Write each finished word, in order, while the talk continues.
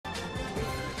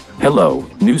Hello,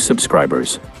 new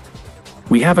subscribers.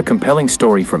 We have a compelling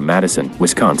story from Madison,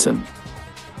 Wisconsin.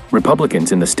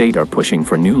 Republicans in the state are pushing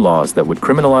for new laws that would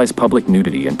criminalize public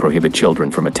nudity and prohibit children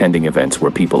from attending events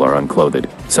where people are unclothed,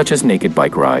 such as naked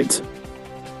bike rides.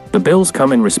 The bills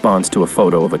come in response to a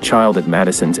photo of a child at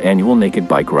Madison's annual naked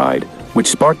bike ride,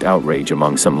 which sparked outrage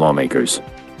among some lawmakers.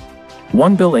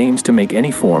 One bill aims to make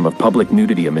any form of public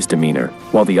nudity a misdemeanor,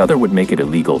 while the other would make it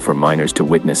illegal for minors to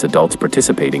witness adults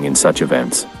participating in such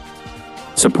events.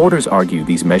 Supporters argue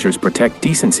these measures protect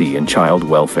decency and child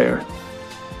welfare.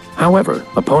 However,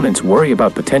 opponents worry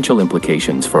about potential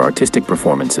implications for artistic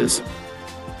performances.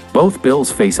 Both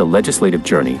bills face a legislative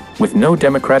journey, with no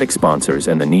Democratic sponsors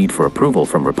and the need for approval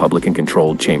from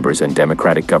Republican-controlled chambers and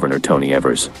Democratic Governor Tony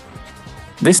Evers.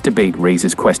 This debate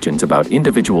raises questions about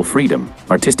individual freedom,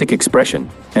 artistic expression,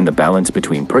 and the balance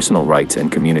between personal rights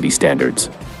and community standards.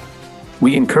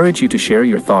 We encourage you to share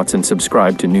your thoughts and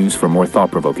subscribe to News for more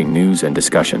thought-provoking news and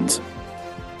discussions.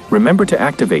 Remember to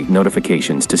activate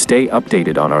notifications to stay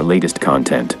updated on our latest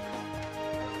content.